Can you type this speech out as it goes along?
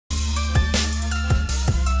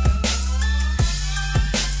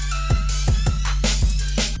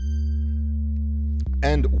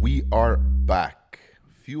are back.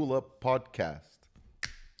 Fuel Up Podcast.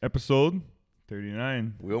 Episode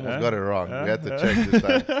 39. We almost got it wrong. We had to check this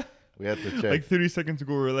time. We had to check. Like 30 seconds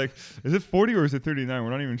ago, we were like, is it 40 or is it 39? We're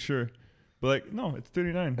not even sure. But like, no, it's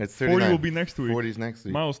 39. It's 39. 40 will be next week. 40's next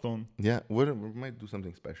week. Milestone. Yeah, we might do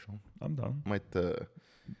something special. I'm down. Might a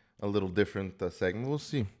little different segment. We'll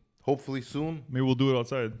see. Hopefully soon. Maybe we'll do it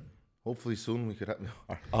outside. Hopefully soon we could have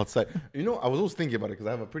outside. You know, I was always thinking about it because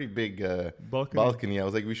I have a pretty big balcony. I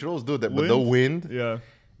was like, we should always do that. But the wind, yeah.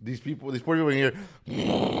 These poor people in here,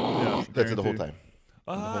 that's it the whole time.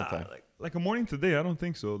 The whole time. Like a morning today, I don't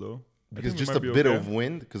think so though. Because just a bit of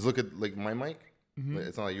wind. Because look at like my mic. Mm-hmm.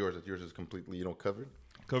 It's not like yours. Yours is completely covered.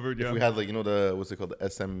 Covered, yeah. If we had like the what's it called, the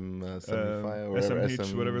SM 75 or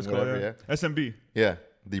SMH, whatever it's called, yeah. SMB. Yeah,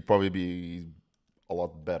 they'd probably be a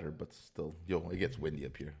lot better, but still, it gets windy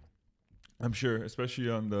up here. I'm sure, especially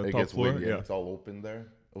on the it top gets floor. Windy, yeah, it's all open there.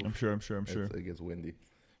 Oof. I'm sure. It gets windy,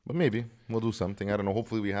 but maybe we'll do something. I don't know.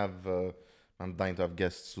 Hopefully, we have. I'm dying to have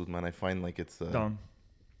guests soon, man. I find like it's down.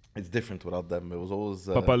 It's different without them. It was always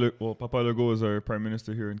Papa Legault is our prime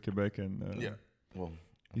minister here in Quebec, and yeah, well,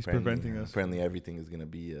 he's preventing us. Apparently, everything is gonna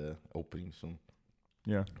be opening soon.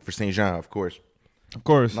 Yeah, for Saint Jean, of course. Of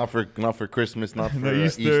course, not for Christmas, not for no,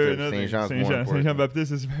 Easter. Saint Jean's more important. Saint Jean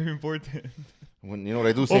Baptiste is very important. When you know what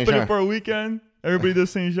I do, Saint Open Jean. it for a weekend. Everybody does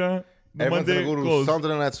Saint Jean. Everyone's Monday gonna go to Centre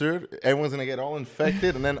de Nature. Everyone's gonna get all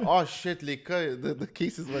infected, and then oh shit, the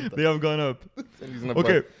cases went up. They have gone up.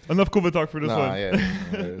 Okay, enough COVID talk for this one. Yeah,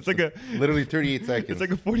 it's like literally 38 seconds. It's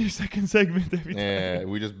like a 40-second segment every time. Yeah,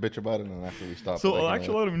 we just bitch about it, and then after we stop. So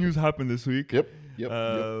actually, a lot of news happened this week. Yep.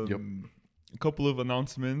 A couple of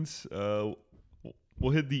announcements.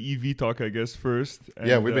 We'll hit the EV talk, I guess, first.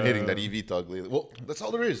 Yeah, we've been hitting that EV talk lately. Well, that's all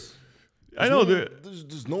there is. I know.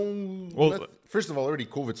 There's no... Well, first of all, already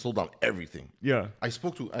COVID sold down everything. Yeah. I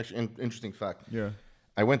spoke to... Actually, an interesting fact. Yeah.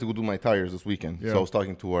 I went to go do my tires this weekend. Yeah. So I was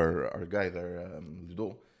talking to our guy there,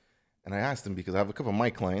 Ludo. And I asked him, because I have a couple of my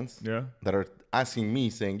clients that are asking me,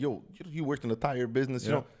 saying, yo, you worked in the tire business.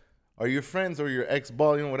 You know, are your friends or your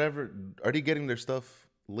ex-ball, whatever, are they getting their stuff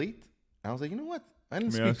late? And I was like, you know what? I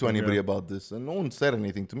didn't speak to anybody about this, and no one said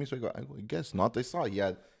anything to me. So I go, I guess not. I saw he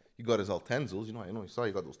got his Altenzels. I know he saw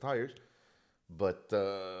he got those tires. But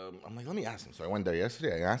I'm like, let me ask him. So I went there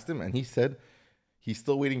yesterday. I asked him, and he said he's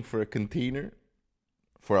still waiting for a container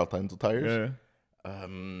for Altenzel tires. Yeah.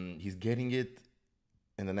 He's getting it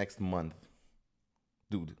in the next month.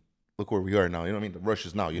 Dude, look where we are now. You know what I mean? The rush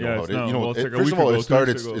is now. You know how it is. First of all, it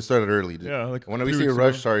started early. Dude. Yeah, like when we say a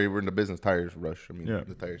rush, sorry, we're in the business tires rush. I mean,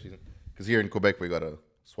 the tire season. Because here in Quebec, we got to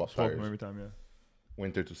swap tires every time,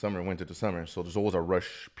 winter to summer. So there's always a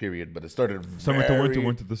rush period, but it started summer to winter,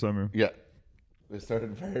 winter to summer. Yeah. It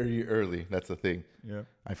started very early. That's the thing. Yeah.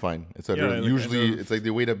 I find. It started early. Usually, it's like they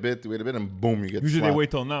wait a bit, and boom, you get Usually slapped. They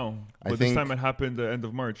wait till now. But this time it happened the end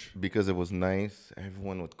of March. Because it was nice.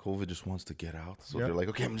 Everyone with COVID just wants to get out. So they're like,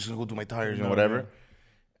 okay, I'm just going to go do my tires, whatever.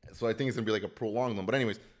 Yeah. So I think it's going to be like a prolonged one. But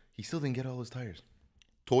anyways, he still didn't get all his tires.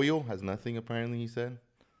 Toyo has nothing, apparently, he said.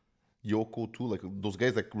 Yoko too, like those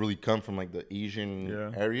guys that really come from like the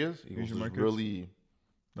Asian areas. Asian markets. Really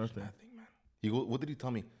nothing, man. What did he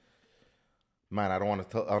tell me? Man, I don't want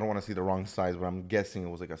to see the wrong size, but I'm guessing it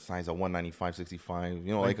was like a size of 195, 65.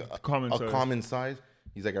 Like a common size.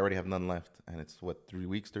 He's like, I already have none left, and it's 3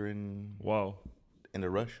 weeks they're in. Wow. In the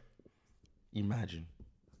rush. Imagine.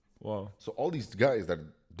 Wow. So all these guys that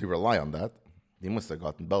they rely on that, they must have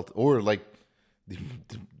gotten belted, or like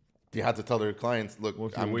they had to tell their clients, look,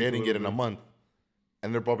 I'm getting it in a month.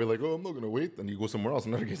 And they're probably like, oh, I'm not going to wait. And you go somewhere else.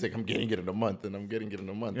 Another guy's like, I'm getting it in a month. And I'm getting it in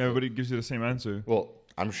a month. Yeah, everybody gives you the same answer. Well,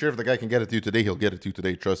 I'm sure if the guy can get it to you today, he'll get it to you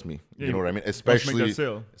today. Trust me. Yeah, you know what I mean?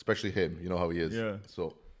 Especially him. You know how he is. Yeah.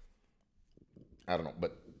 So, I don't know.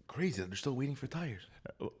 But crazy that they're still waiting for tires.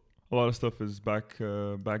 A lot of stuff is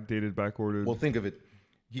backdated, backordered. Well, think of it.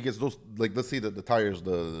 He gets those, like, let's say that the tires,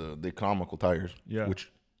 the economical tires, which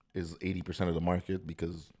is 80% of the market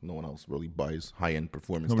because no one else really buys high-end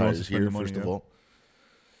performance tires here, first of all.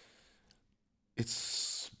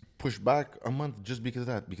 It's pushed back a month just because of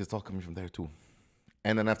that, because it's all coming from there too.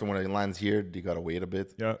 And then after when it lands here, you got to wait a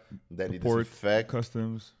bit. Yeah. Then it disinfect.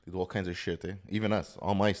 Customs. They do all kinds of shit, eh? Even us,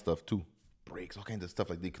 all my stuff too. Brakes, all kinds of stuff,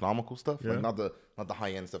 like the economical stuff. Yeah. Like not the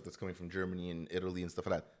high-end stuff that's coming from Germany and Italy and stuff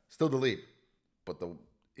like that. Still delayed. But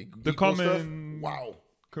the common stuff, wow.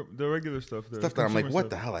 The regular stuff. Stuff that I'm like, what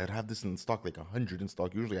the hell? I'd have this in stock, like 100 in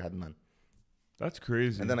stock. Usually I had none. That's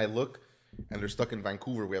crazy. And then I look, and they're stuck in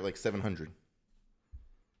Vancouver. We have like 700.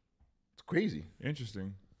 It's crazy.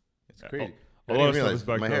 Interesting. It's crazy. A lot of stuff is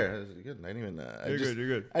backed my up. hair is good. I didn't even. You're good. You're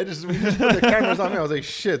good. We just put the cameras on me. I was like,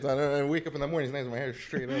 shit. I wake up in the morning, it's nice. My hair is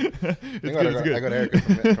straight up. I got a haircut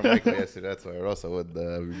from Michael yesterday. That's why, or else I would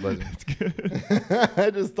be buzzing. It's good.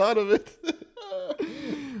 I just thought of it.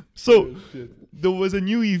 So there was a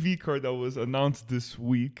new EV car that was announced this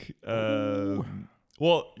week.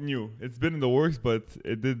 Well, new. It's been in the works, but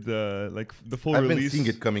it did like the full release. I've been seeing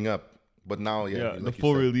it coming up. But now, like the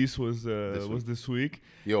full release was this week.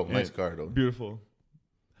 Yo, nice car though. Beautiful.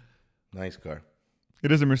 Nice car.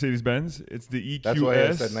 It is a Mercedes-Benz. It's the EQS. That's why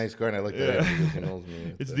I said nice car, and I looked at it because he knows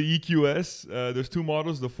me. It's the EQS. There's two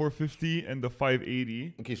models, the 450 and the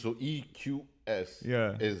 580. Okay, so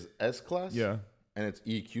EQS is S-Class? Yeah. And it's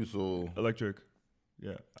EQ, so... Electric.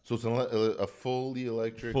 Yeah. So it's a fully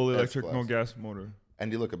electric S-Class. No gas motor.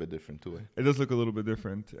 And they look a bit different too, eh? It does look a little bit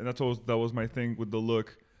different. And that was my thing with the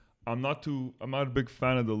look. I'm not a big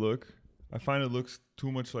fan of the look. I find it looks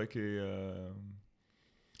too much like kind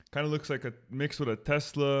of looks like a mix with a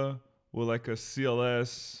Tesla with like a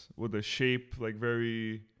CLS with a shape like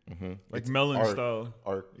very like it's melon style.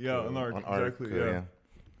 An arc. Exactly. Yeah.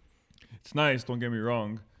 It's nice. Don't get me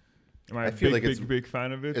wrong. I feel like it's big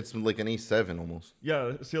fan of it. It's like an E7 almost.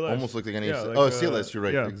 Yeah, CLS. Almost looks like an E7. Like CLS. You're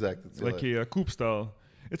right. Yeah, exactly. CLS. Like a coupe style.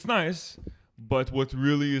 It's nice, but what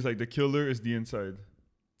really is like the killer is the inside.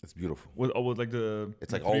 It's beautiful. With like the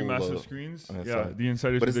it's like three massive screens. Yeah, the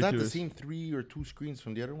inside is but ridiculous. Is that the same 3 or 2 screens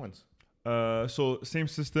from the other ones? So same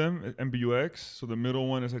system, MBUX. So the middle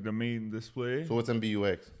one is like the main display. So what's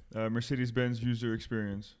MBUX? Mercedes-Benz user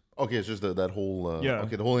experience. Okay, it's just that whole.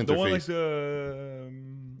 Okay, the whole interface. The one like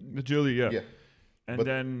the Geely, yeah. And but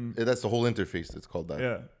then that's the whole interface. It's called that.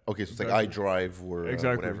 Yeah. Okay, so it's like iDrive or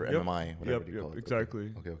whatever MMI, whatever you call it.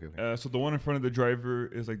 Exactly. Okay. So the one in front of the driver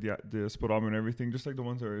is like the speedometer and everything, just like the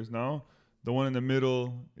ones there is now. The one in the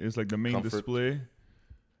middle is like the main display,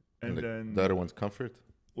 and then the other one's comfort.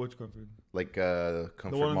 Which comfort? Like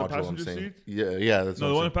comfort the one module. in the passenger seat. Yeah. That's no,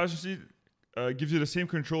 the one in the passenger seat gives you the same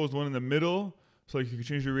control as the one in the middle. So like you can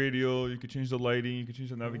change the radio, you can change the lighting, you can change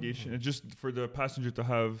the navigation. It's just for the passenger to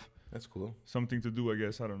have. That's cool. Something to do, I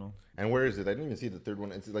guess. I don't know. And where is it? I didn't even see the third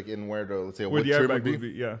one. It's like in where the let's say where the airbag would be.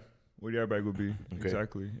 Yeah, where the airbag would be. Okay.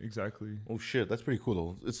 Exactly. Oh shit, that's pretty cool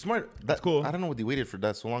though. It's smart. That's cool. I don't know what they waited for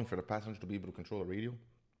that so long for the passenger to be able to control a radio.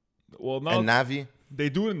 Well, now and Navi. They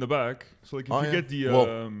do it in the back. So like if you get the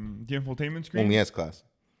infotainment screen. Only S-Class.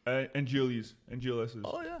 And GLEs and GLSs.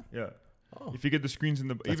 Oh yeah. Yeah. Oh. If you get the screens in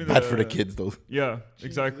the that's even bad for the kids though. Yeah,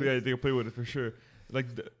 exactly. Yeah, they can play with it for sure. Like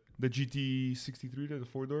the GT63, the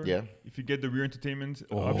 4-door. Yeah. If you get the rear entertainment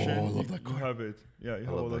option, I love that car. You have it. Yeah, you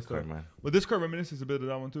have all that car, man. But this car reminisces a bit of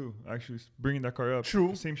that one too. Actually, bringing that car up.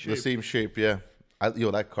 True. The same shape. The same shape. Yeah.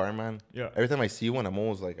 That car, man. Yeah. Every time I see one, I'm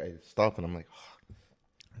always like, I stop and I'm like,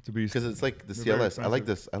 it's a beast. Because it's like the CLS. I like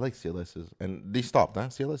this. I like CLSs, and they stopped. Huh?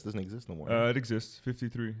 CLS doesn't exist no more. It exists,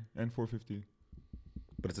 53 and 450.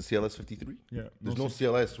 But it's a CLS 53. Yeah. There's no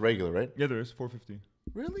CLS regular, right? Yeah, there is 450.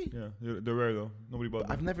 Really? Yeah, they're rare though. Nobody bought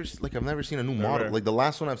them. I've never seen a new model. Rare. Like the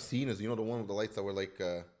last one I've seen is the one with the lights that were like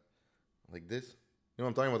this. You know what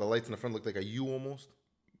I'm talking about? The lights in the front look like a U almost.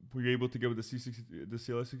 Were you able to get with the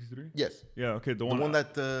CLS 63? Yes. Yeah. Okay. The one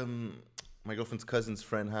that my girlfriend's cousin's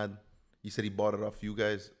friend had. He said he bought it off you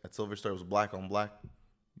guys at Silver Star. It was black on black.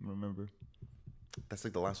 I remember. That's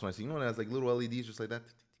like the last one I seen. You know, it has like little LEDs just like that.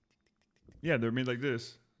 Yeah, they're made like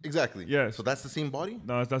this. Exactly. Yeah. So that's the same body?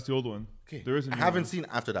 No, that's the old one. Okay. There is a I haven't seen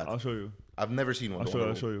after that. I'll show you. I've never seen one.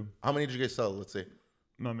 I'll show you. How many did you guys sell, let's say?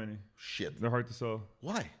 Not many. Shit. They're hard to sell.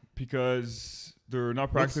 Why? Because they're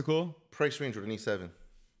not practical. What's price range with an E7?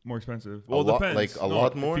 More expensive. Well, it depends. Like a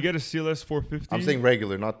lot more? If you get a CLS 450. I'm saying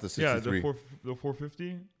regular, not the 63. Yeah, the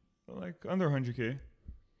 450. Like under 100K.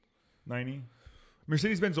 90.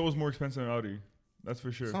 Mercedes-Benz is always more expensive than Audi. That's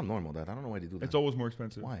for sure. It's not normal, that. I don't know why they do that. It's always more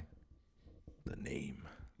expensive. Why? The name.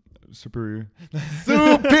 Superior.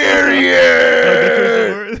 Superior!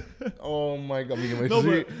 Oh my god.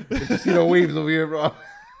 See the waves over here, bro.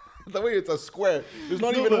 The way it's a square. There's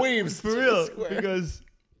not even waves. For real. Because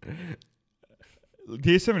the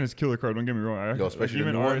A7 is killer car, don't get me wrong. Especially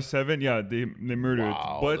even RS7, yeah, they murdered.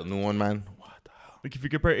 Wow, but the new one, man. Like if you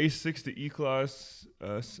compare A6 to E-Class,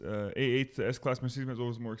 A8 to S-Class, Mercedes-Benz is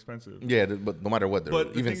always more expensive. Yeah, but no matter what,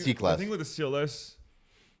 even C-Class. The thing with the CLS,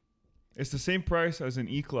 it's the same price as an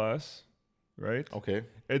E-Class, right? Okay.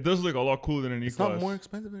 It does look a lot cooler than an E-Class. It's not more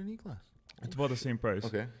expensive than an E-Class. It's about the same price.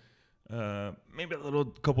 Okay. Maybe a little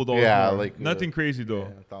couple dollars more. Like nothing crazy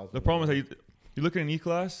though. Yeah, the problem is that you look at an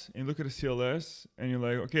E-Class and you look at a CLS and you're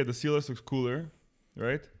like, okay, the CLS looks cooler,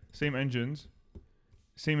 right? Same engines,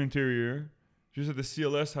 same interior. Just that the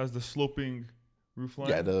CLS has the sloping roofline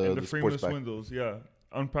and the frameless windows. Yeah,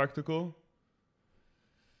 unpractical.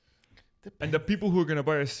 And the people who are gonna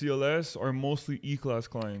buy a CLS are mostly E-Class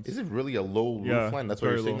clients. Is it really a low roof line? That's why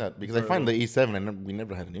you're saying that, because I find the A7, and we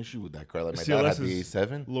never had an issue with that car. Like my dad had the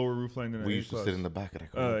A7, lower roof line than we used to sit in the back of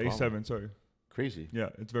that car. A7, sorry. Crazy. Yeah,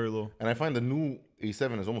 it's very low. And I find the new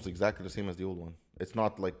A7 is almost exactly the same as the old one. It's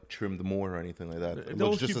not like trimmed more or anything like that. It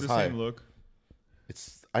looks just as high. Same look.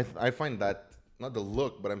 It's I find that not the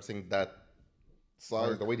look, but I'm saying that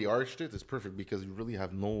size, the way they arched it is perfect because you really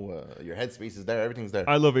have no your headspace is there, everything's there.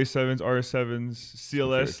 I love A7s, RS7s,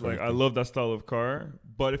 CLS. Like I love that style of car.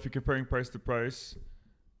 But if you're comparing price to price,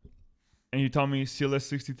 and you tell me CLS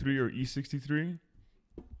 63 or E63,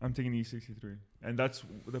 I'm taking E63, and that's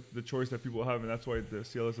the choice that people have, and that's why the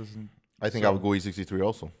CLS doesn't. I think I would go E63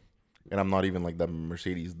 also. And I'm not even like that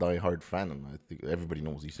Mercedes die-hard fan. I think everybody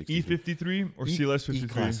knows E63. E53 or CLS 53?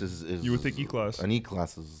 E-Class is you would take E-Class. An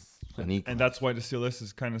E-Class is an E-Class. And that's why the CLS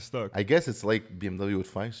is kind of stuck. I guess it's like BMW with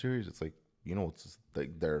 5 Series. It's like, it's just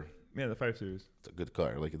like they're... Yeah, the 5 Series. It's a good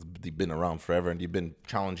car. Like, they've been around forever, and they've been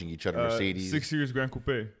challenging each other, Mercedes. 6 Series Grand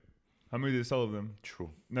Coupe. How many did they sell of them? True.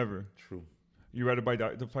 Never. True. You rather buy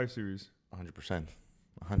the 5 Series? 100%.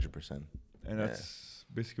 100%. And that's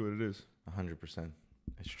basically what it is. 100%.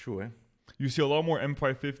 It's true, eh? You see a lot more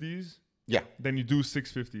M550s than you do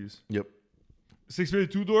 650s. Yep.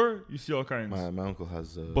 650 two-door, you see all kinds. My uncle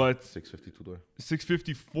has but 650 two-door.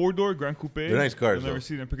 650 four-door Grand Coupe. They're nice cars, you'll never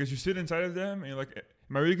see them because you sit inside of them and you're like,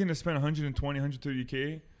 am I really going to spend 120,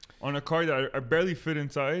 130K on a car that I barely fit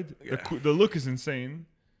inside? Yeah. The look is insane.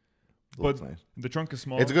 But nice. The trunk is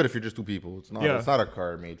small. It's good if you're just 2 people. It's not. It's not a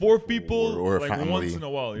car made for 4 people or like family. Once in a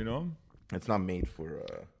while, It's not made for.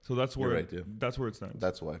 So that's where that's where it stands.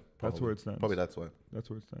 That's why. That's where it stands. Probably that's why. That's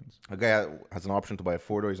where it stands. A guy has an option to buy a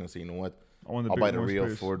 4-door. He's gonna say, you know what? I'll buy the real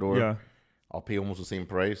 4-door. Yeah. I'll pay almost the same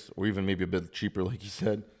price, or even maybe a bit cheaper, like you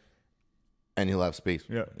said. And he'll have space.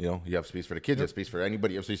 Yeah. You have space for the kids. You have space for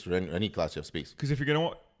anybody. You have space for any class. You have space. Because if you're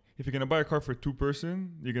gonna buy a car for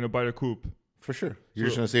 2-person, you're gonna buy the coupe. For sure. You're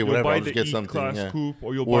just going to say, whatever, I'll just get something. Class coupe,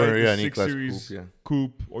 or you'll buy the 6 Series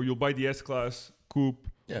coupe, or you'll buy the S-Class coupe,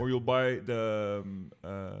 or you'll buy the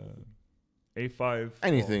A5.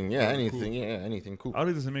 Anything, anything coupe.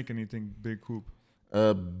 Audi doesn't make anything big coupe.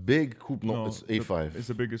 Big coupe, no, it's A5. It's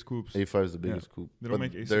the biggest coupes. A5 is the biggest coupe. They don't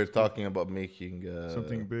make A6 they're talking about making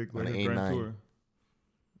something big, like an a Grand Tour.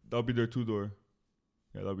 That'll be their 2-door.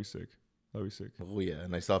 Yeah, that'll be sick. That'd be sick. Oh yeah,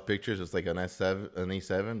 and I saw pictures. It's like an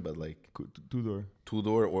A7, but like 2-door.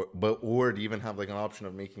 2-door, or they even have like an option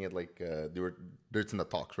of making it like it's in the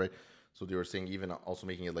talks, right? So they were saying even also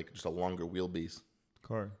making it like just a longer wheelbase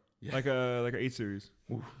car, like a 8 Series.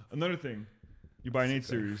 Oof. Another thing, you buy an 8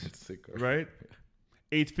 Series, it's a sick car. Right?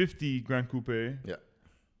 850 Grand Coupe. Yeah,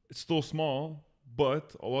 it's still small,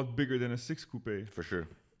 but a lot bigger than a 6 Coupe for sure.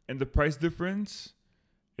 And the price difference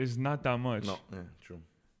is not that much. No, yeah, true.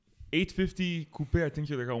 850 coupe, I think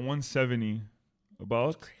you're like a 170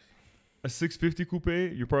 about. A 650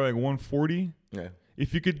 coupe, you're probably like 140. Yeah.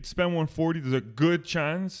 If you could spend 140, there's a good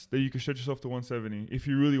chance that you could stretch yourself to 170 if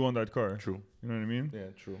you really want that car. True. You know what I mean?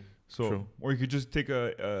 Yeah, true. So, true. Or you could just take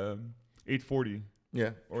a 840.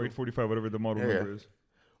 Yeah. Or true. 845, whatever the model number is.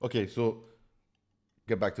 Okay, so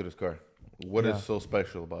get back to this car. What is so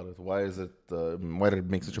special about it? Why is it? Why did it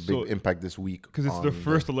make such a big impact this week? Because it's the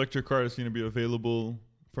first electric car that's going to be available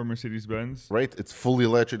for Mercedes-Benz. Right? It's fully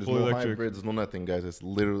electric. There's no hybrids. There's no nothing, guys. It's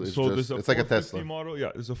literally, it's like a Tesla. Model.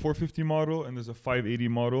 Yeah, there's a 450 model and there's a 580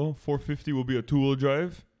 model. 450 will be a 2-wheel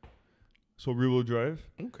drive. So rear-wheel drive.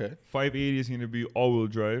 Okay. 580 is going to be all-wheel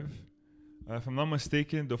drive. If I'm not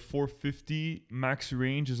mistaken, the 450 max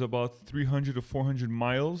range is about 300 to 400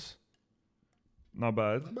 miles. Not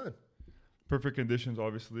bad. Not bad. Perfect conditions,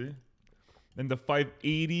 obviously. And the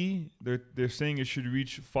 580, they're saying it should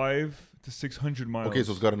reach 500 to 600 miles. Okay,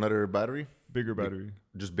 so it's got another battery? Bigger battery.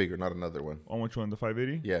 Just bigger, not another one. On which one? The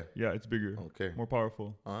 580? Yeah. Yeah, it's bigger. Okay. More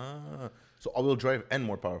powerful. So all-wheel drive and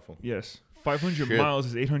more powerful. Yes. 500 miles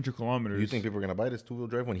is 800 kilometers. You think people are going to buy this 2-wheel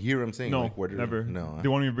drive? When here I'm saying, no, like, where never. No. They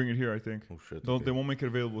won't even bring it here, I think. Oh, shit. They won't make it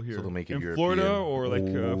available here. So they'll make it in European. Florida or like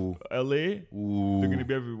LA, they're going to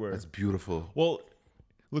be everywhere. That's beautiful. Well,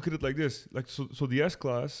 look at it like this. Like so the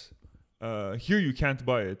S-Class, here you can't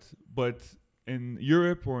buy it. But in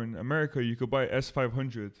Europe or in America, you could buy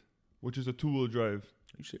S500, which is a 2-wheel drive.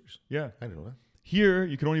 Are you serious? Yeah. I didn't know that. Here,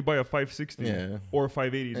 you can only buy a 560 or a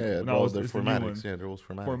 580. Yeah, now they're Formatics. Yeah, they're all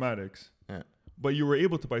Formatics. Formatics. Yeah. But you were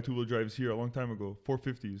able to buy 2-wheel drives here a long time ago,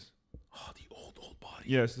 450s. Oh, the old body.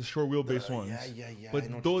 Yes, the short wheelbase ones. Yeah. But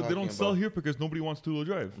they don't sell here because nobody wants 2-wheel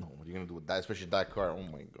drive. No, what are you going to do with that? Especially that car. Oh,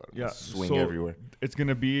 my God. Yeah. Swing everywhere. It's going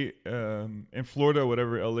to be in Florida,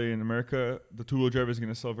 whatever, LA, in America, the 2-wheel drive is going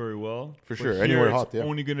to sell very well. For sure. Anywhere hot, it's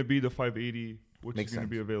only going to be the 580, which is going to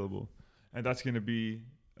be available. and that's going to be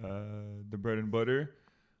the bread and butter.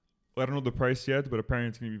 I don't know the price yet, but apparently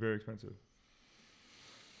it's going to be very expensive.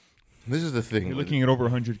 This is the thing. You're looking at over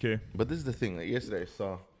 100K. But this is the thing. Like yesterday I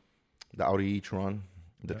saw the Audi e-tron,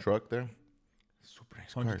 the truck there. Super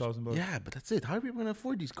nice cars. $100,000. Yeah, but that's it. How are people going to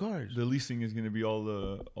afford these cars? The leasing is going to be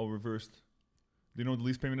all reversed. Do you know what the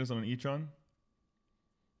lease payment is on an e-tron?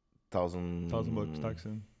 $1,000 tax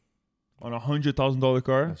in. On a $100,000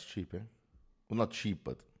 car? That's cheap, eh? Well, not cheap,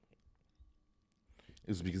 but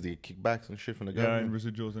it's because they get kickbacks and shit from the government. Yeah, and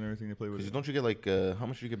residuals and everything they play with. Because don't you get like, how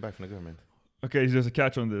much do you get back from the government? Okay, there's a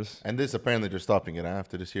catch on this. And this, apparently they're stopping it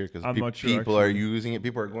after this year because not sure, people are using it.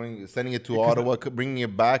 People are sending it to Ottawa, bringing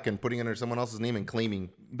it back and putting it under someone else's name and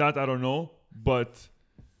claiming. That I don't know, but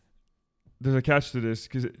there's a catch to this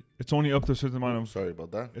because it's only up to a certain amount of... Sorry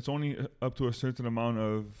about that. It's only up to a certain amount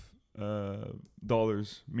of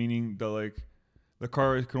dollars, meaning that like the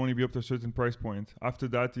car can only be up to a certain price point. After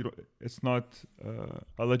that, it's not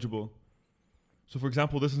eligible. So, for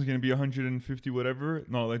example, this is going to be 150 whatever,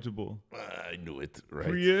 not eligible. I knew it, right?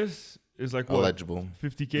 Prius is like what? Eligible.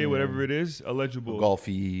 50K, whatever it is, eligible.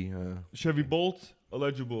 Golfy. Chevy Bolt,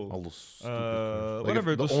 eligible. All those stupid cars.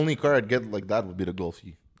 Whatever. The only car I'd get like that would be the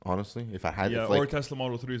Golfy, honestly. If I had it. Or Tesla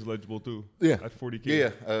Model 3 is eligible too. Yeah. At 40K.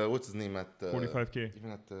 Yeah. What's his name at 45K.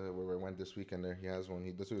 Even at where we went this weekend there, he has one.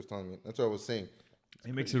 That's what he was telling me. That's what I was saying.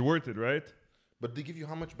 It makes it worth it, right? But they give you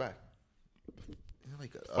how much back?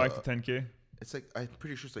 Like 5 to 10K. It's like, I'm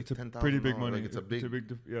pretty sure it's like 10,000. Pretty big money. Like it's a big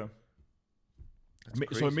yeah.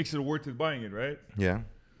 That's so it makes it worth it buying it, right? Yeah.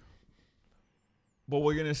 But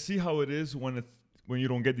we're gonna see how it is when you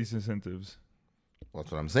don't get these incentives. Well,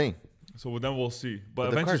 that's what I'm saying. So then we'll see.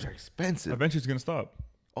 But the cars are expensive. Eventually, it's gonna stop.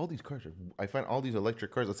 All these cars are. I find all these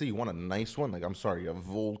electric cars. Let's say you want a nice one, like I'm sorry, a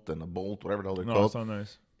Volt and a Bolt, whatever the hell they're called. No, it's not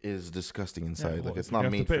nice. Is disgusting inside. Yeah, like it's not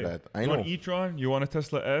made for that. I know. You want e-tron? You want a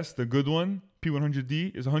Tesla S? The good one,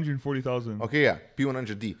 P100D, is 140,000. Okay, yeah,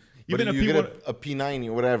 P100D. Even but if you get a P90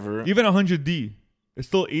 or whatever. Even 100D, it's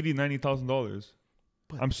still $80,000-$90,000.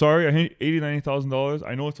 I'm sorry, $80,000-$90,000.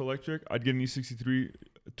 I know it's electric. I'd get an E63,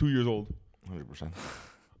 2 years old. 100%.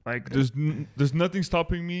 Like there's nothing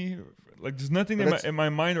stopping me. Like there's nothing in my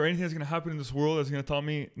mind or anything that's gonna happen in this world that's gonna tell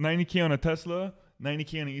me 90K on a Tesla,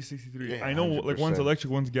 90K on an E63. Yeah, I know 100%. Like one's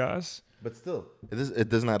electric, one's gas. But still, it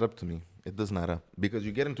doesn't add up to me. It doesn't add up because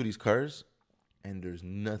you get into these cars, and there's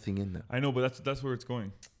nothing in them. I know, but that's where it's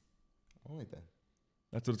going. I like that.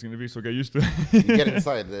 That's what it's gonna be. So get used to it. You get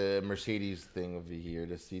inside the Mercedes thing over here.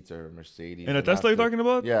 The seats are Mercedes. And a Tesla you're talking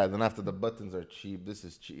about? Yeah. Then after the buttons are cheap, this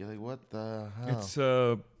is cheap. You're like, what the hell?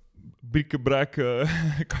 It's bric-a-brac car.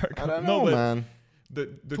 I don't know, man. They're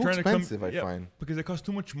too trying expensive, to I find. Because it costs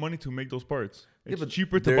too much money to make those parts. It's but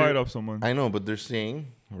cheaper to buy it off someone. I know, but they're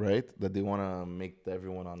saying, right, that they want to make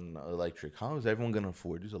everyone on electric. How is everyone going to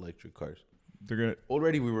afford these electric cars? They're gonna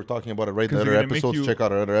already. We were talking about it right in the other episodes. Check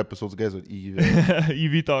out our other episodes, guys, with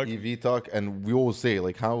EV talk. EV talk, and we always say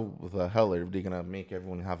like, how the hell are they gonna make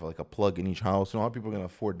everyone have like a plug in each house? You know how people are gonna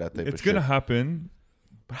afford that type of shit? It's gonna happen.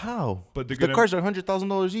 But how? But the cars are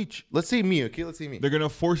 $100,000 each. Let's say me, okay? Let's say me. They're gonna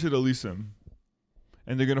force you to lease them.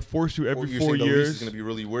 And they're gonna force you every 4 years. The lease is gonna be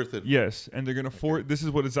really worth it. Yes, and they're gonna force. This is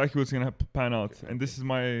exactly what's gonna pan out, and this is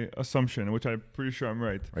my assumption, which I'm pretty sure I'm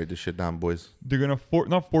right. Write this shit down, boys. They're gonna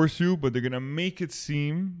not force you, but they're gonna make it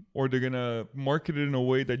seem, or they're gonna market it in a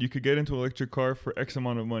way that you could get into an electric car for X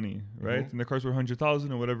amount of money, right? And the cars were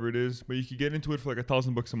 100,000 or whatever it is, but you could get into it for like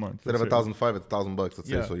 $1,000 a month. Instead of $1,500, it's $1,000. Let's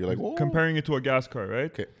say so. You're like, whoa. Comparing it to a gas car,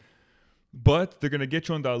 right? Okay. But they're gonna get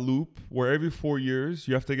you on that loop where every 4 years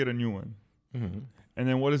you have to get a new one. Mm-hmm. And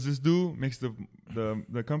then what does this do? Makes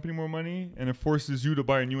the company more money, and it forces you to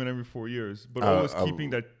buy a new one every 4 years. But always keeping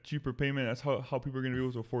that cheaper payment. That's how people are going to be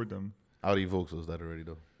able to afford them. Audi Volks does that already,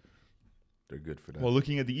 though. They're good for that. Well,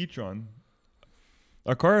 looking at the e-tron,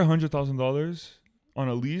 a car at $100,000 on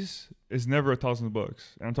a lease is never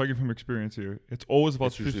 $1,000. And I'm talking from experience here. It's always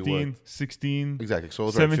about $1,500, $1,600, exactly. So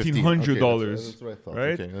 $1,700. Okay, that's what I thought.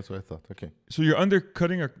 Right? Okay, that's what I thought. Okay. So you're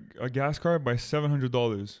undercutting a gas car by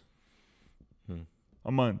 $700.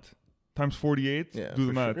 A month times 48. Yeah, do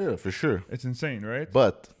the math. Sure. Yeah, for sure. It's insane, right?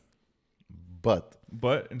 But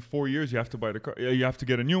in 4 years you have to buy the car. You have to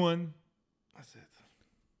get a new one. That's it.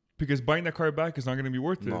 Because buying that car back is not going to be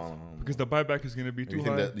worth it. No. Because the buyback is going to be too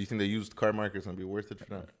high. Do you think the used car market is going to be worth it for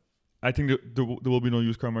that? I think there will be no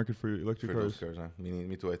used car market for electric cars. Those cars, huh?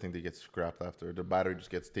 Me too. I think they get scrapped after the battery just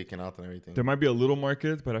gets taken out and everything. There might be a little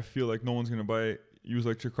market, but I feel like no one's going to buy used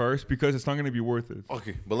electric cars because it's not going to be worth it.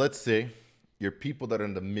 Okay, but let's say you're people that are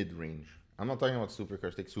in the mid-range. I'm not talking about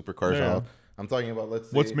supercars. Take supercars out. I'm talking about,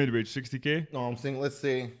 let's say... What's mid-range? 60K? No, I'm saying, let's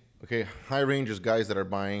say, okay, high range is guys that are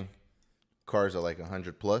buying cars are like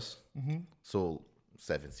 100 plus. So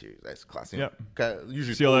 7 Series, that's classic. Yeah.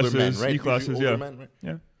 Usually CLSs, older men, right? E-classes, yeah. Men, right?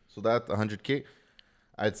 Yeah. So that 100K.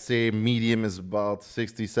 I'd say medium is about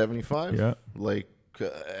 60, 75. Yeah. Like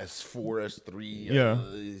S4, S3,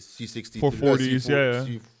 C63. 440s, yeah.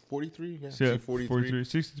 C43, yeah. C43. 43.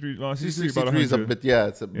 63. Well, C63 is a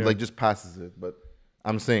bit, like just passes it. But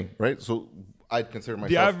I'm saying, right? So I'd consider myself.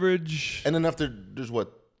 The average. And then after, there's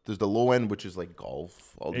the low end, which is like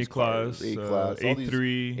Golf, all these A-class, A-class,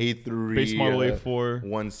 A3, A3, base model A4,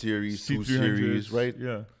 1 Series, 2 C300s, Series, right?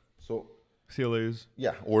 Yeah. So CLAs.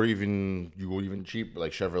 Yeah, or even you go even cheap,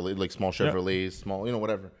 like Chevrolet, like small Chevrolets, small,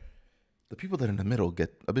 whatever. The people that are in the middle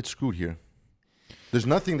get a bit screwed here. There's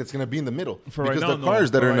nothing that's gonna be in the middle because the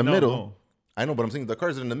cars that are in the middle, I know, but I'm saying the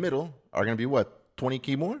cars that are in the middle are gonna be what,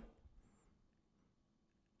 20K more?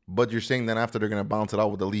 But you're saying then after they're gonna balance it out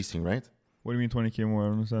with the leasing, right? What do you mean 20K more? I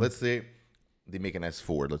don't understand. Let's say they make an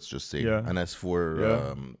S4. Let's just say an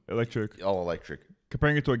S4 electric, all electric.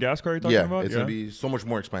 Comparing it to a gas car, you're talking about? It's gonna be so much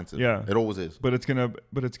more expensive. Yeah, it always is. But it's gonna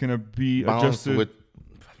be balanced adjusted with.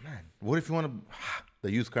 Man, what if you want to?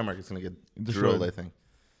 The used car market's gonna get drilled, I think.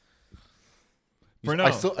 For now,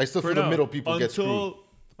 I still feel the middle people get screwed.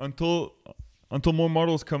 Until more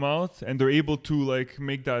models come out and they're able to like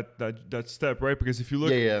make that step, right? Because if you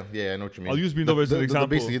look, I know what you mean. I'll use BMW as an example.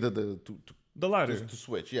 Basically, the ladder to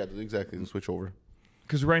switch, exactly, to switch over.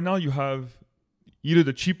 Because right now you have either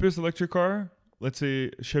the cheapest electric car, let's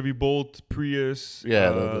say Chevy Bolt, Prius,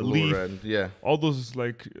 the Leaf, lower end, all those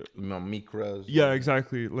like Micras. Yeah,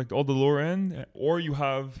 exactly, like all the lower end. Or you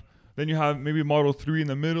have maybe Model 3 in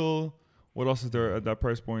the middle. What else is there at that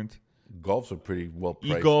price point? Golfs are pretty well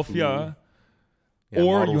priced. E-Golf, Yeah,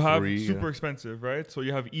 or Model you have 3, super expensive, right? So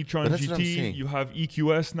you have e-tron GT, you have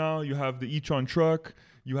EQS now, you have the e-tron truck,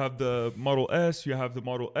 you have the Model S, you have the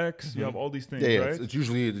Model X, you have all these things, right? It's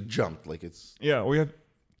usually a jump, like it's... Yeah, or you have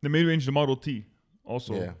the mid-range, the Model T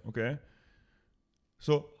also, okay?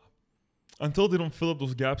 So until they don't fill up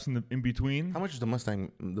those gaps in between... How much is the Mustang?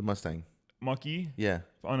 Mach-E? Yeah.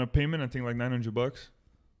 On a payment, I think like $900.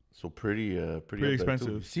 So pretty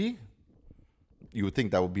expensive. See? You would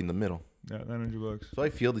think that would be in the middle. Yeah, $900. So I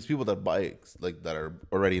feel these people that buy, like, that are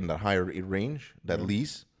already in that higher range, that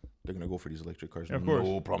lease, they're going to go for these electric cars. Yeah, of course.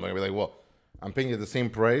 No problem. They're going to be like, well, I'm paying you the same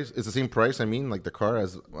price. It's the same price, like the car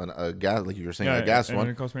as a gas, like you were saying, a gas one.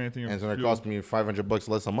 It costs me anything. And it's going to cost me $500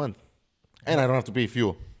 less a month. And I don't have to pay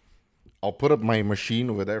fuel. I'll put up my machine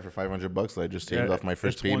over there for $500 that I just saved off my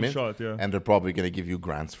first payment. One shot, and they're probably going to give you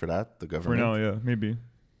grants for that, the government. For now, yeah, maybe.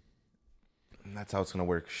 And that's how it's going to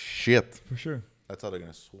work. Shit. For sure. That's how they're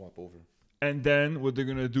going to swap over. And then what they're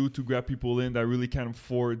going to do to grab people in that really can't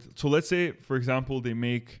afford. So let's say, for example, they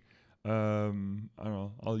make, I don't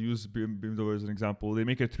know, I'll use BMW as an example. They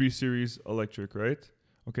make a 3 Series electric, right?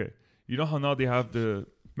 Okay. You know how now they have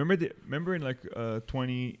remember in like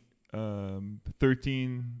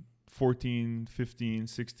 2013, 14, 15,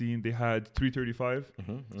 16, they had 335,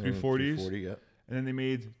 340s. 340, yeah. And then they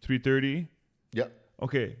made 330. Yeah.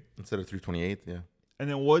 Okay. Instead of 328, yeah. And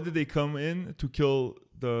then what did they come in to kill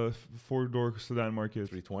the 4-door sedan market?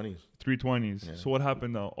 320s. 320s. Yeah. So what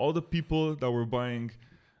happened now? All the people that were buying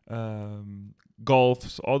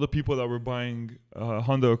Golfs, all the people that were buying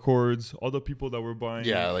Honda Accords, all the people that were buying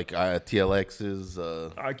TLXs,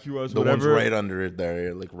 IQS, the whatever, ones right under it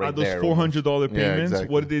there, like right there. Those $400 payments. Yeah, exactly.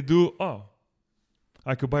 What did they do? Oh,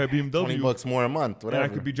 I could buy a BMW. $20 more a month, whatever.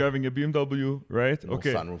 And I could be driving a BMW, right? No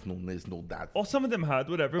okay. sunroof, no this, no that. Oh, some of them had,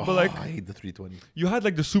 whatever. But like, I hate the 320. You had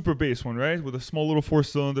like the super base one, right? With a small little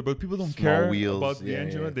 4-cylinder, but people don't care about the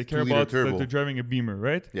engine. Right? They care about that they're driving a Beamer,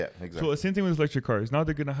 right? Yeah, exactly. So the same thing with electric cars. Now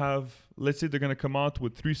they're going to have, let's say they're going to come out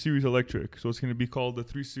with 3 Series electric. So it's going to be called the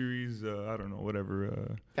 3 Series, I don't know,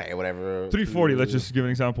 whatever. Whatever. 340, let's just give an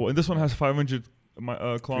example. And this one has 500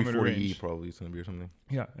 kilometer range. Probably it's going to be or something.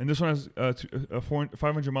 Yeah, and this one has a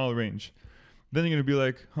 500 mile range. Then you're going to be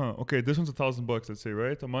like, okay, this one's $1,000, let's say,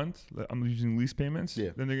 right? A month. I'm using lease payments. Yeah.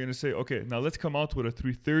 Then they're going to say, okay, now let's come out with a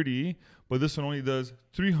 330, but this one only does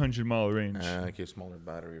 300 mile range. Okay, smaller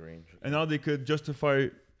battery range. And now they could justify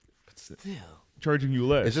still charging you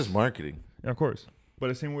less. It's just marketing. Yeah, of course. But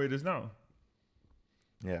the same way it is now.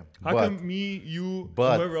 Yeah. How come me, you,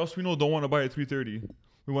 whoever else we know don't want to buy a 330?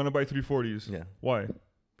 We want to buy 340s. Yeah. Why?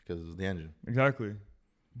 Because of the engine. Exactly.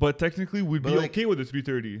 But technically, we'd be okay with a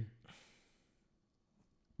 330.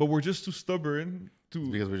 But we're just too stubborn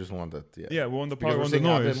to... Because we just want that, Yeah, we want the power, we want the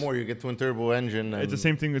noise. A bit more, you get twin turbo engine. It's the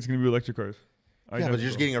same thing that's going to be electric cars. But you're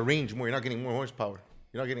just getting a range more. You're not getting more horsepower.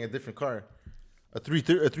 You're not getting a different car. A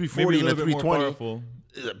 340 and a 320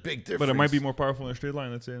 is a big difference. But it might be more powerful in a straight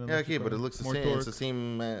line, let's say. Yeah, okay, but it looks the same. Torque. It's the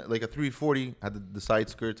same, like a 340 had the side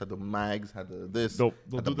skirts, had the mags, had this. They'll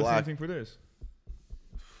do the same thing for this.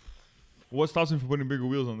 What stops them from putting bigger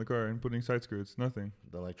wheels on the car and putting side skirts? Nothing.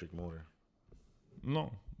 The electric motor.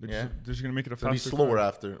 No. They're just going to make it a faster car. It'll be slower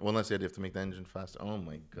after. Well, unless they have to make the engine faster. Oh,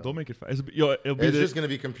 my God. Don't make it fast. It's just going to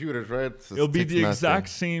be computers, right? It'll be the exact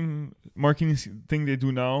same marketing thing they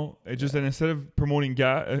do now. It's just that instead of promoting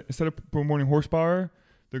horsepower,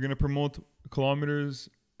 they're going to promote kilometers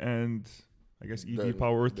and, I guess, EV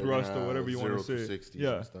power or thrust or whatever you want to say. 60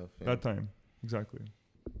 yeah, stuff, that time. Exactly.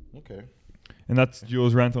 Okay. And that's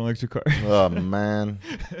Joe's rant on electric car. Oh, man.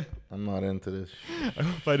 I'm not into this. I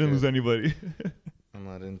hope I didn't lose anybody. I'm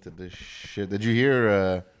not into this shit. Did you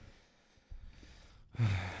hear?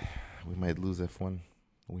 We might lose F1.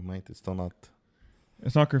 We might. It's still not.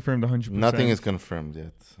 It's not confirmed 100%. Nothing is confirmed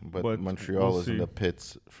yet. But Montreal is in the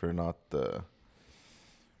pits for not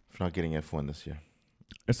getting F1 this year.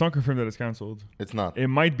 It's not confirmed that it's cancelled. It's not. It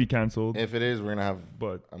might be cancelled. If it is, we're gonna have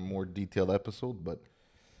a more detailed episode. But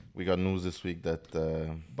we got news this week that.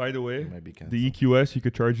 By the way, the EQS you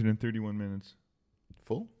could charge it in 31 minutes.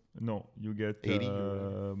 Full? No, you get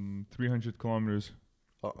 300 kilometers.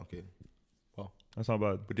 Oh, okay. Wow. That's not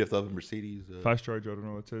bad. But you have to have a Mercedes. Fast charger, I don't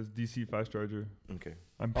know. It says DC fast charger. Okay.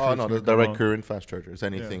 The direct current fast charger. It's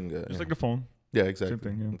anything. Just like the phone. Yeah, exactly.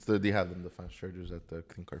 Same thing, yeah. They have them, the fast chargers at the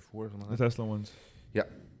Carrefour or something like that. The Tesla ones. Yeah.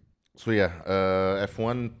 So,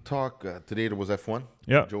 F1 talk. Today there was F1.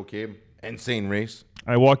 Yeah. Joe came. Insane race.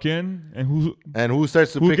 I walk in, and who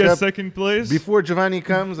starts to pick up? Who gets second place? Before Giovanni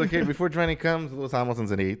comes, Lewis Hamilton's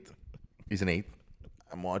an 8th. He's an 8th.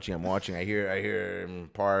 I'm watching. I hear him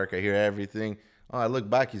park. I hear everything. Oh, I look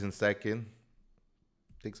back. He's in second.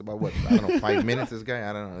 Takes about 5 minutes. This guy.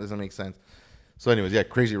 I don't know. It doesn't make sense. So, anyways,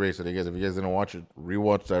 crazy race today, guys. If you guys didn't watch it,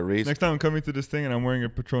 rewatch that race. Next time I'm coming to this thing and I'm wearing a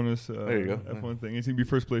Petronas there you go. F1 thing. He's gonna be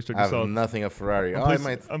first place. Check this out. I have nothing of Ferrari.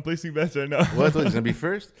 I'm placing bets right now. What? He's gonna be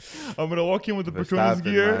first? I'm gonna walk in with the Petronas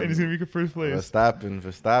gear and he's gonna be first place. Verstappen.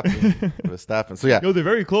 So Yo, they're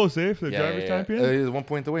very close, eh? For the drivers' champion. He's 1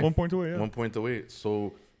 point away. 1 point away. Yeah. 1 point away.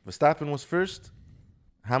 So Verstappen was first.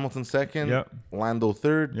 Hamilton second. Yeah. Lando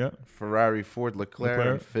third. Yeah. Ferrari fourth. Leclerc.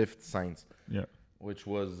 And fifth. Sainz. Yeah. Which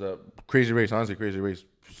was a crazy race. Honestly, crazy race.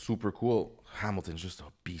 Super cool. Hamilton's just a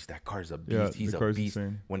beast. That car's a beast. Yeah, he's a beast.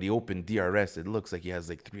 Insane. When they open DRS, it looks like he has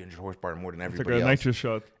like 300 horsepower more than everybody else. It's like a nitrous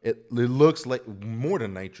shot. It looks like more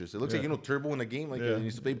than nitrous. It looks like, turbo in the game. Like you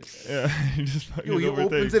used to play. Yeah. He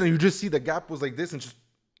opens it and you just see the gap was like this and just.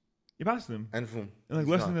 He passed him. And boom. In like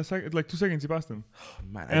less than a second, like 2 seconds, he passed him. Oh,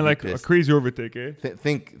 man, and like a crazy overtake, eh?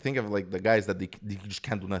 Think of like the guys that they just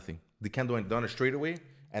can't do nothing. They can't do anything on a straightaway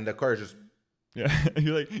and the car is just. Yeah.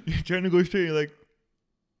 you're trying to go straight. You're like.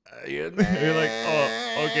 You're like,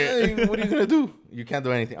 oh, okay. What are you gonna do? You can't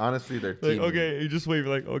do anything. Honestly, they're team. Okay, you just wave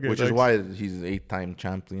like, okay. Which is why he's an 8-time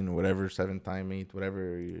champion or whatever, 7-time 8,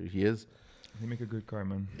 whatever he is. They make a good car,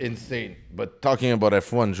 man. Insane. But talking about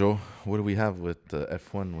F1, Joe, what do we have with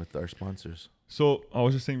F1 with our sponsors? So I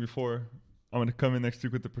was just saying before, I'm gonna come in next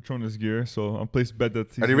week with the Petronas gear. So I'm placed bet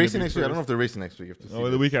that. Are they racing next week? I don't know if they're racing next week. You have to see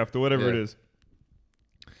the week after, whatever it is.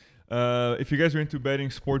 If you guys are into betting,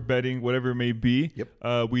 sport betting, whatever it may be,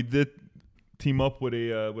 we did team up with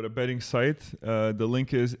a betting site. The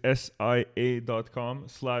link is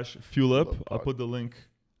sia.com/fuelup. I'll put the link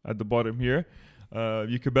at the bottom here.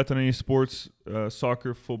 You could bet on any sports,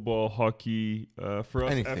 soccer, football, hockey. For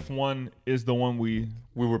us, anything. F1 is the one we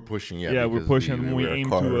were pushing. Yeah, we're pushing. We aim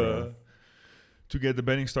to get the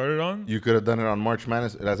betting started on. You could have done it on March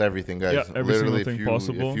Madness. It has everything, guys. Yeah, every single thing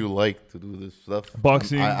possible. If you like to do this stuff.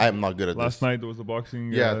 Boxing. I'm not good at this. Last night there was the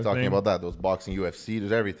boxing. Yeah, talking about that. There was boxing, UFC.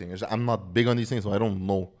 There's everything. I'm not big on these things, so I don't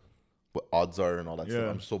know what odds are and all that stuff.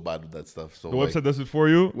 I'm so bad with that stuff. So the website does it for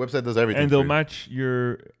you. Website does everything. And they'll match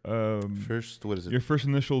your first. What is it? Your first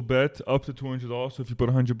initial bet up to $200. So if you put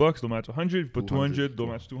 $100, they'll match 100. If you put 200, they'll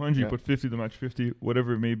match 200. You put 50, they'll match 50.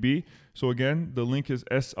 Whatever it may be. So again, the link is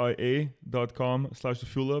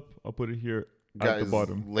sia.com/thefuelup. I'll put it here at the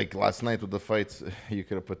bottom. Like last night with the fights, you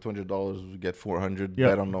could have put $200, get 400.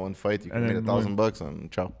 Bet on no one fight. You can make $1,000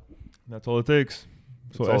 and ciao. That's all it takes.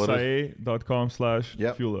 So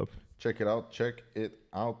sia.com/fuelup. Check it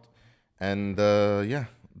out. And there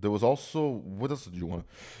was also, what else did you want?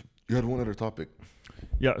 You had one other topic.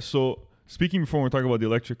 Yeah, so speaking before we're talking about the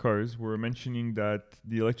electric cars, we're mentioning that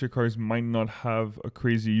the electric cars might not have a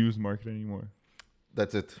crazy used market anymore.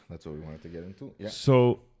 That's it. That's what we wanted to get into. Yeah.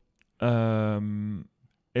 So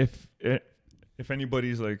if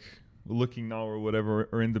anybody's like looking now or whatever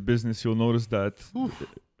or in the business, you'll notice that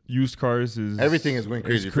used cars is everything is going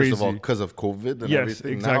crazy. First of all, because of COVID and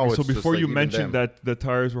everything. Exactly. Now so before like you mentioned that the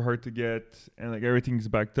tires were hard to get and like everything's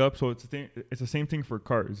backed up, so it's the same thing for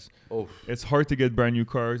cars. Oh, it's hard to get brand new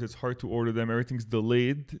cars. It's hard to order them. Everything's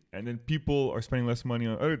delayed, and then people are spending less money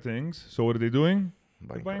on other things. So what are they doing?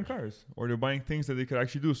 They're buying cars, or they're buying things that they could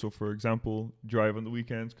actually do. So, for example, drive on the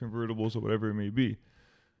weekends, convertibles, or whatever it may be.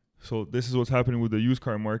 So this is what's happening with the used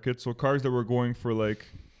car market. So cars that were going for like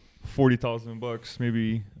 $40,000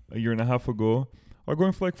 maybe a year and a half ago are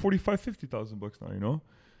going for like $45,000-$50,000 now, you know?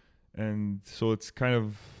 And so it's kind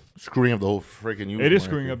of screwing up the whole freaking used market. It is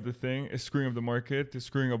screwing up the thing. It's screwing up the market. It's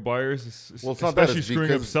screwing up buyers. It's well, it's not that. It's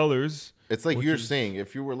screwing up sellers. It's like you're saying,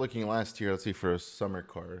 if you were looking last year, let's say for a summer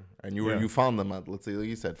car, and you found them at, let's say, like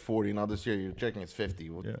you said, 40. Now this year you're checking it's 50.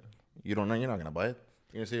 Well, you don't know. You're not gonna buy it.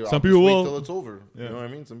 You're gonna say, some people will wait till it's over. You know what I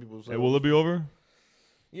mean? Some people say, will it be over?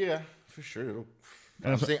 Yeah, for sure.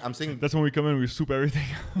 I'm saying that's when we come in, we soup everything.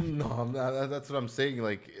 No, that's what I'm saying.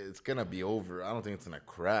 Like, it's gonna be over. I don't think it's gonna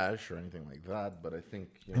crash or anything like that. But I think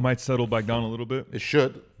it might settle back down a little bit. It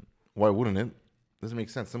should. Why wouldn't it? Doesn't make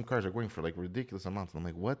sense. Some cars are going for like ridiculous amounts. I'm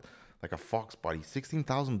like, what? Like a Fox body,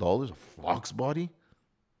 $16,000, a Fox body,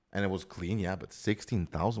 and it was clean, yeah, but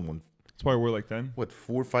 $16,000 one. That's why we're like 10. What,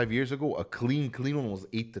 4 or 5 years ago, a clean one was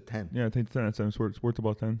 8 to 10. Yeah, 10 to 10. It's worth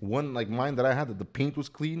about 10. One like mine that I had, the paint was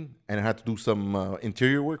clean, and it had to do some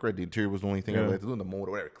interior work. Right, the interior was the only thing I had to do. And the motor,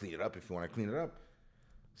 whatever, clean it up if you want to clean it up.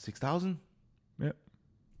 6,000. Yeah,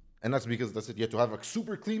 and that's because that's it. You have to have a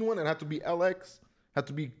super clean one. It had to be LX, had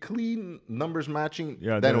to be clean, numbers matching.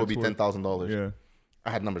 Yeah, then it would be $10,000. Yeah. I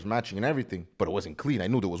had numbers matching and everything, but it wasn't clean. I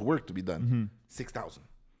knew there was work to be done. Mm-hmm. 6,000.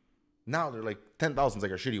 Now they're like 10,000 is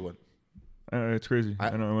like a shitty one. It's crazy. I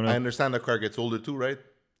understand the car gets older too, right?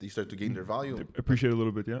 They start to gain their value. They appreciate it a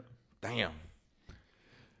little bit, yeah. Damn.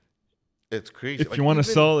 It's crazy. If you want to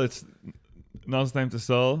sell, now's the time to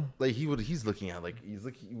sell. Like we were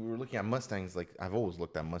looking at Mustangs. Like I've always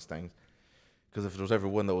looked at Mustangs, because if there was ever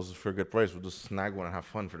one that was for a good price, we'll just snag one and have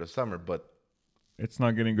fun for the summer. But it's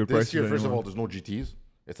not getting good prices. This year, first of all, there's no GTs.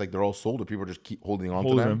 It's like they're all sold, and people just keep holding on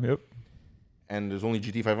to them. Yep. And there's only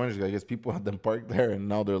GT500s. I guess people had them parked there, and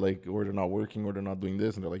now they're like, or they're not working, or they're not doing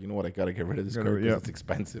this, and they're like, you know what, I gotta get rid of this car because it's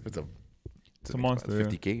expensive. It's a monster.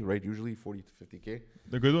 50K, right? Usually 40 to 50K.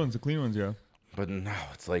 The good ones, the clean ones, yeah. But now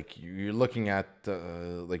it's like you're looking at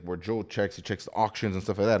like where Joe checks, he checks auctions and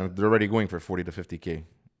stuff like that, and they're already going for 40 to 50K.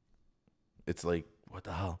 It's like, what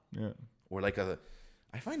the hell? Yeah. Or like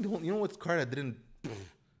I find, you know what's car that didn't,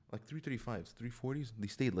 like 335s, 340s, they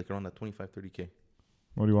stayed like around that 25, 30K.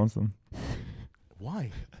 Nobody wants them.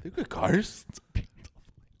 Why? They're good cars.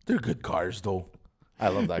 They're good cars, though. I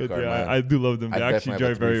love that car, man. I do love them. They actually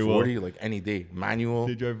drive very well. Like any day. Manual.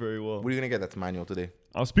 They drive very well. What are you going to get that's manual today?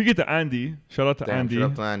 I was speaking to Andy. Shout out to Andy.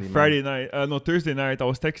 Shout out to Andy, Thursday night. I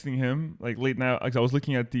was texting him, like late night. I was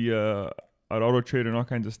looking at the at Auto Trader and all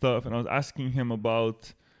kinds of stuff, and I was asking him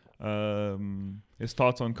about his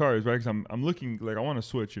thoughts on cars, right? Because I'm looking, like, I want to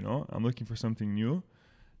switch, you know? I'm looking for something new.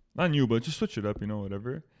 Not new, but just switch it up, you know,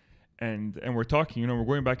 whatever. And we're talking, you know, we're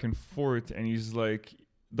going back and forth, and he's like,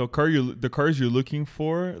 the cars you're looking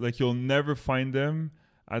for, like, you'll never find them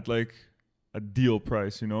at like a deal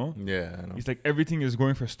price, you know? Yeah, I know. He's like, everything is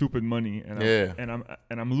going for stupid money, and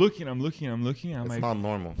I'm looking. I'm like, it's not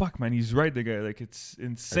normal. Fuck, man, he's right, the guy. Like, it's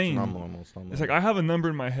insane. It's not normal. It's like I have a number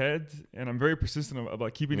in my head, and I'm very persistent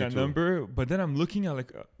about keeping that number. But then I'm looking at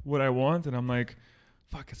like what I want, and I'm like,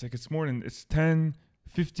 fuck, it's more than 10,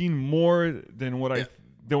 15 more than what I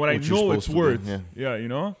know it's worth. Yeah, you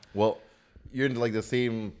know. Well, you're in like the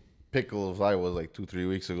same pickle as I was like 2-3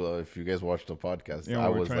 weeks ago. If you guys watched the podcast, I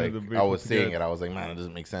was saying it. I was like, man, it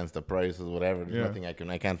doesn't make sense. The prices, whatever. There's nothing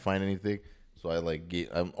I can't find anything. So I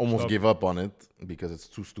almost gave up on it because it's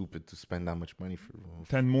too stupid to spend that much money for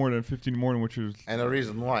 10 more than 15 more than which is. And the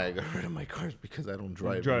reason why I got rid of my cars because I don't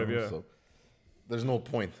drive. So there's no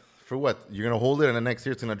point. For what? You're gonna hold it and the next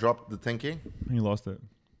year it's gonna drop the 10K? You lost it.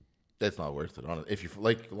 That's not worth it. Honestly. If you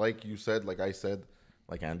like you said, like I said,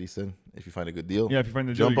 like Andy said, if you find a good deal, if you find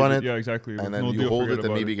the jump on it, exactly, and then you hold it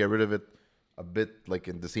and maybe get rid of it a bit like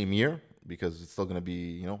in the same year because it's still gonna be,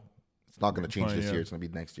 you know, it's not gonna change this year. It's gonna be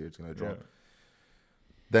next year. It's gonna drop. Yeah.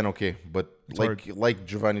 Then okay, but like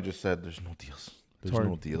Giovanni just said, there's no deals. There's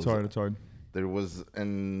no deals. It's hard. There was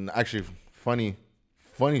actually funny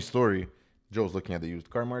story. Joe's looking at the used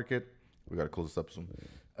car market. We gotta close this up soon.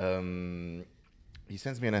 He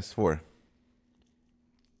sends me an S4.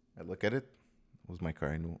 I look at it. It was my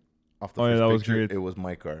car. I knew. Off the first that picture, was great. It was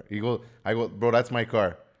my car. I go, bro, that's my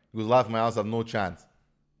car. He goes, laugh my house, I have no chance.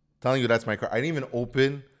 Telling you that's my car. I didn't even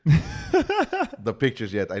open the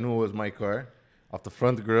pictures yet. I knew it was my car. Off the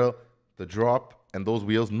front grill, the drop, And those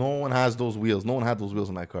wheels, no one has those wheels. No one had those wheels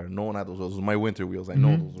in that car. No one had those wheels. Those were my winter wheels. I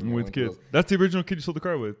know those were my winter wheels. That's the original kit you sold the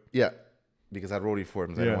car with? Yeah. Because I had roadie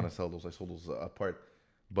forms. I didn't want to sell those. I sold those apart.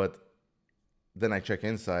 But then I check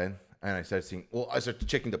inside and I started seeing, I started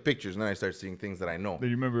checking the pictures and then I started seeing things that I know. That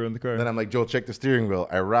you remember in the car. Then I'm like, Joe, check the steering wheel.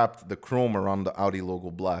 I wrapped the chrome around the Audi logo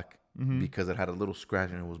black because it had a little scratch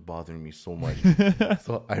and it was bothering me so much.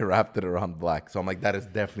 So I wrapped it around black. So I'm like, that is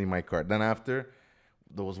definitely my car. Then after,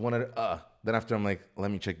 there was one other, then after I'm like, let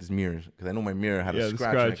me check this mirrors because I know my mirror had a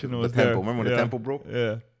scratch. The tempo. Remember when the tempo broke?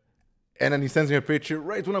 Yeah. And then he sends me a picture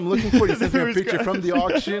right when I'm looking for it. He sends me a picture from the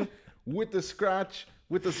auction with the scratch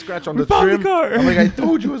on the trim. I'm like, I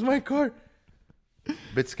told you it was my car.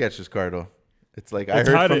 Bit sketch this car though. It's like I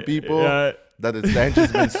heard from people that its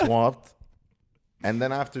engine's been swapped. And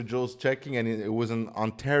then after Joe's checking, and it was in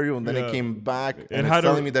Ontario, and then it came back, and it's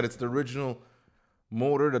telling me that it's the original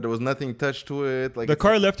motor, that there was nothing touched to it. Like the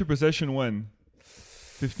car left your possession when?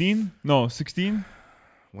 15? No, 16?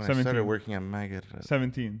 When 17. I started working at Maggot.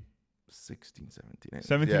 17. 16, 17.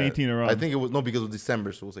 17, 18 around. I think it was, because it was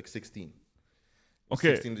December, so it was like 16.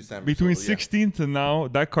 Okay, 16 December, between 16 to now,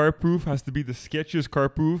 that car proof has to be the sketchiest car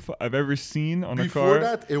proof I've ever seen on a car. Before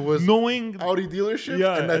that, it was Audi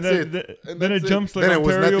dealership, and that's it. Then it jumps like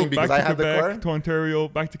Ontario, back to Quebec, to Ontario,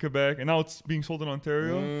 back to Quebec, and now it's being sold in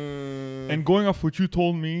Ontario. And going off what you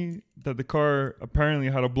told me, that the car apparently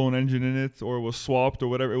had a blown engine in it, or it was swapped, or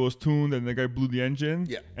whatever, it was tuned, and the guy blew the engine.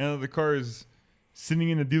 Yeah. And the car is sitting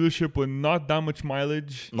in a dealership with not that much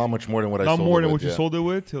mileage. Not much more than what I sold it with. Not more than what you sold it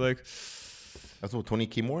with. Like... That's what,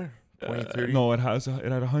 20K more? 20, 30? No, it had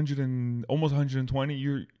 100 and almost 120.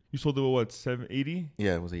 You sold it with what, 80?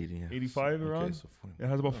 Yeah, it was 80. Yeah. 85 around? So it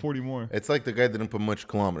has about 40 more. It's like the guy didn't put much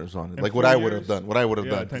kilometers on it. And like what I would have done. What I would have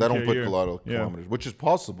done. Because I don't put a lot of kilometers, which is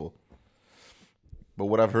possible. But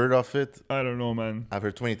what I've heard of it, I don't know, man. I've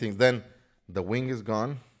heard 20 things. Then the wing is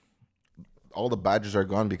gone. All the badges are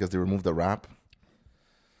gone because they removed the wrap.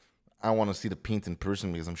 I want to see the paint in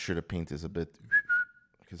person because I'm sure the paint is a bit...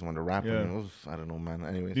 Because when the wrap, I don't know, man.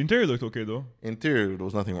 Anyway, the interior looked okay though. Interior, there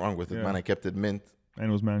was nothing wrong with it, man. I kept it mint. And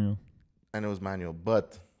it was manual.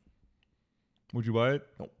 But would you buy it?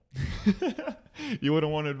 No. You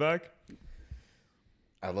wouldn't want it back?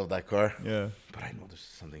 I love that car. Yeah. But I know there's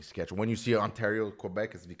something sketchy. When you see Ontario,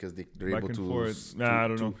 Quebec, it's because they're able to... I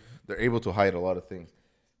don't know. They're able to hide a lot of things.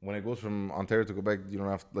 When it goes from Ontario to Quebec, you don't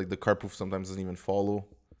have... Like, the car proof sometimes doesn't even follow.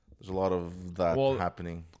 There's a lot of that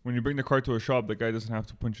happening. When you bring the car to a shop, the guy doesn't have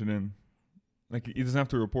to punch it in. Like, he doesn't have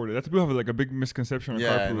to report it. That's people have like a big misconception on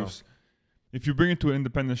car proofs. If you bring it to an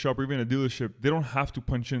independent shop or even a dealership, they don't have to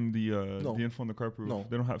punch in the info on the car proof. No.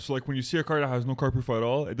 They don't have. So like when you see a car that has no car proof at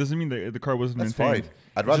all, it doesn't mean that the car wasn't maintained. Fine.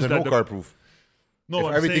 I'd rather no car proof. No,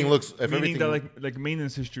 if everything looks... If meaning that like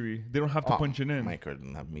maintenance history, they don't have to punch it in. My car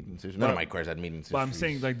didn't have maintenance history. None of my cars had maintenance history. But I'm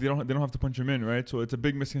saying like they don't have to punch them in, right? So it's a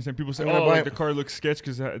big misconception. People say, like, the car looks sketch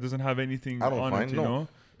because it doesn't have anything on it, you know?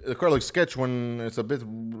 The car looks sketch when it's a bit...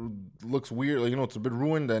 Looks weird. Like, you know, it's a bit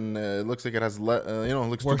ruined and it looks like it has... looks too good to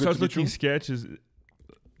be true. Where it starts looking sketch is...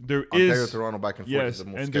 There Ontario, is... Toronto, back and forth is the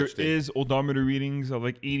most and there is odometer readings of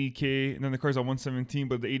like 80K, and then the car's at 117,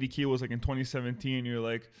 but the 80K was like in 2017, you're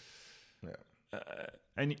like... Yeah.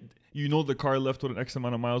 And you know the car left with an X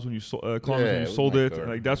amount of miles when you kilometers when you sold it. Car.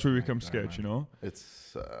 Like that's where it becomes sketch, you know.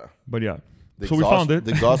 It's. But yeah, so we found it.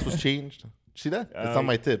 The exhaust was changed. See that? It's not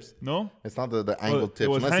my tips. No, it's not the angle tips. It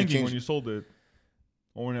was hanging when you sold it.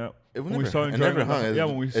 When we saw it never hung. Yeah,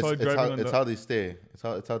 when we saw it driving. It's how they stay.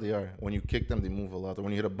 It's how they are. When you kick them, they move a lot. Or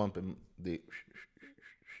when you hit a bump, they.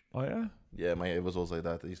 Oh yeah. Yeah, it was always like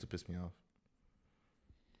that. It used to piss me off.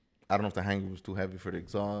 I don't know if the hanger was too heavy for the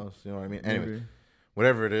exhaust. You know what I mean? Anyway. Maybe.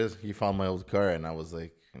 Whatever it is, he found my old car, and I was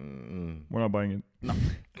like, we're not buying it.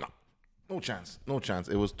 No chance.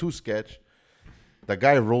 It was too sketch. The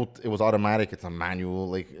guy wrote it was automatic. It's a manual.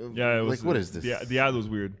 Like, yeah, it was, like what is this? The ad was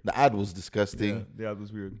weird. The ad was disgusting. Yeah, the ad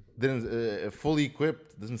was weird. Didn't fully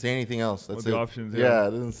equipped. Doesn't say anything else. That's the options. Yeah,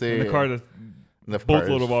 it doesn't say. And the car,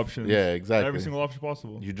 boatload of options. Yeah, exactly. Every single option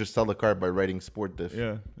possible. You just sell the car by writing sport diff.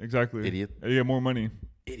 Yeah, exactly. Idiot. You get more money.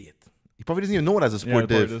 Idiot. He probably doesn't even know it as a sport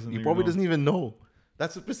diff. He probably doesn't even know.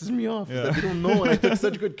 That's what pisses me off. That they don't know, and I took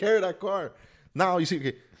such good care of that car. Now you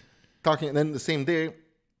see, talking, and then the same day,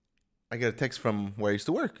 I get a text from where I used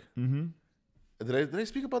to work. Mm-hmm. Did I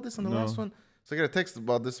speak about this on the last one? So I got a text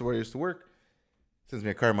about this where I used to work. Sends me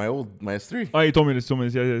a car, my S3. Oh, you told me this.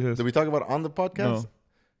 Yes. Did we talk about it on the podcast? No.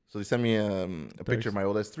 So they sent me a picture of my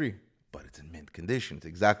old S3, but it's in mint condition. It's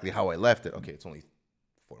exactly how I left it. Okay, it's only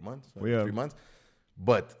 4 months, 3 months,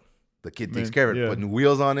 but the kid takes care of it. Putting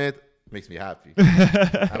wheels on it. Makes me happy.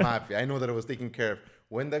 I'm happy. I know that it was taken care of.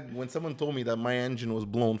 When someone told me that my engine was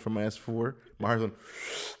blown from my S4, my heart went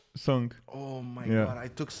sunk. Oh my god! I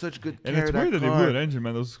took such good care of that car. And it's weird that they blew an engine,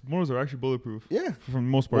 man. Those motors are actually bulletproof. Yeah, for the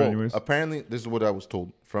most part, anyways. Apparently, this is what I was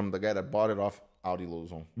told from the guy that bought it off Audi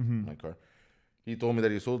Lozon, my car. He told me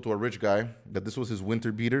that he sold it to a rich guy. That this was his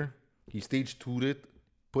winter beater. He stage 2'd it,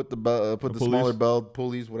 put the smaller belt,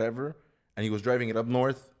 pulleys, whatever, and he was driving it up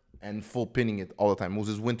north and full pinning it all the time. It was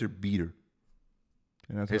his winter beater.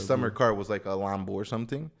 His summer car was like a Lambo or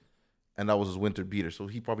something, and that was his winter beater. So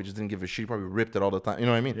he probably just didn't give a shit. He probably ripped it all the time. You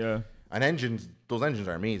know what I mean? Yeah. And those engines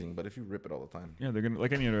are amazing, but if you rip it all the time, yeah, they're gonna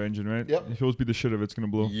like any other engine, right? Yep. If it was be the shit of it, it's gonna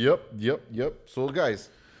blow. Yep. So guys,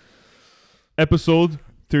 episode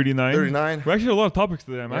 39. We actually had a lot of topics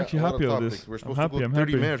today. I'm actually happy with this. We're supposed to go 30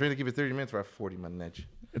 minutes. We're trying to give it 30 minutes. We're at 40 minutes.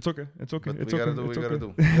 It's okay. But we gotta do what we gotta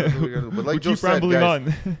do. But like Joe said,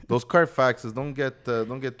 guys, those Carfaxes, don't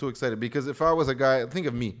get too excited, because if I was a guy, think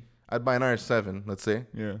of me, I'd buy an R7, let's say,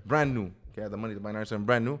 brand new. Okay, I had the money to buy an R7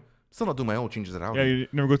 brand new. Still not do my own changes at Audi. Yeah, you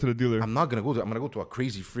never go to the dealer. I'm not gonna go to. I'm gonna go to a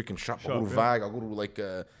crazy freaking shop. I'll go to VAG. I'll go to like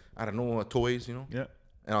I don't know, toys, you know. Yeah.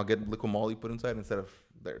 And I'll get liquid moly put inside instead of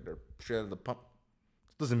they're straight out of the pump.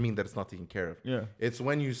 Doesn't mean that it's not taken care of. Yeah. It's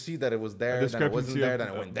when you see that it was there, then it wasn't there, then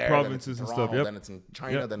it went there, provinces then it's and stuff. Yep. Then it's in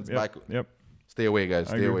China, then it's back. Yep. Stay away, guys.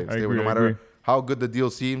 Stay away. No matter how good the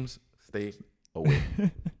deal seems, stay away.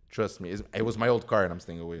 Trust me. It was my old car and I'm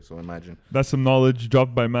staying away, so imagine. That's some knowledge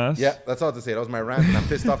dropped by Mass. Yeah, that's all to say. That was my rant, and I'm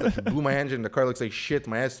pissed off that you blew my engine. The car looks like shit.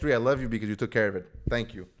 My S3, I love you because you took care of it.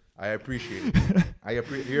 Thank you. I appreciate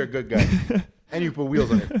it. You're a good guy. And you put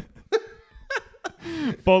wheels on it.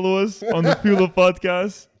 Follow us on the Fuel Up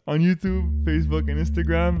Podcast on YouTube, Facebook, and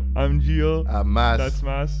Instagram. I'm Gio. I'm Mass. That's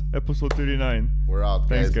Mass. Episode 39. We're out, guys.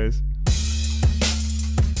 Thanks, guys.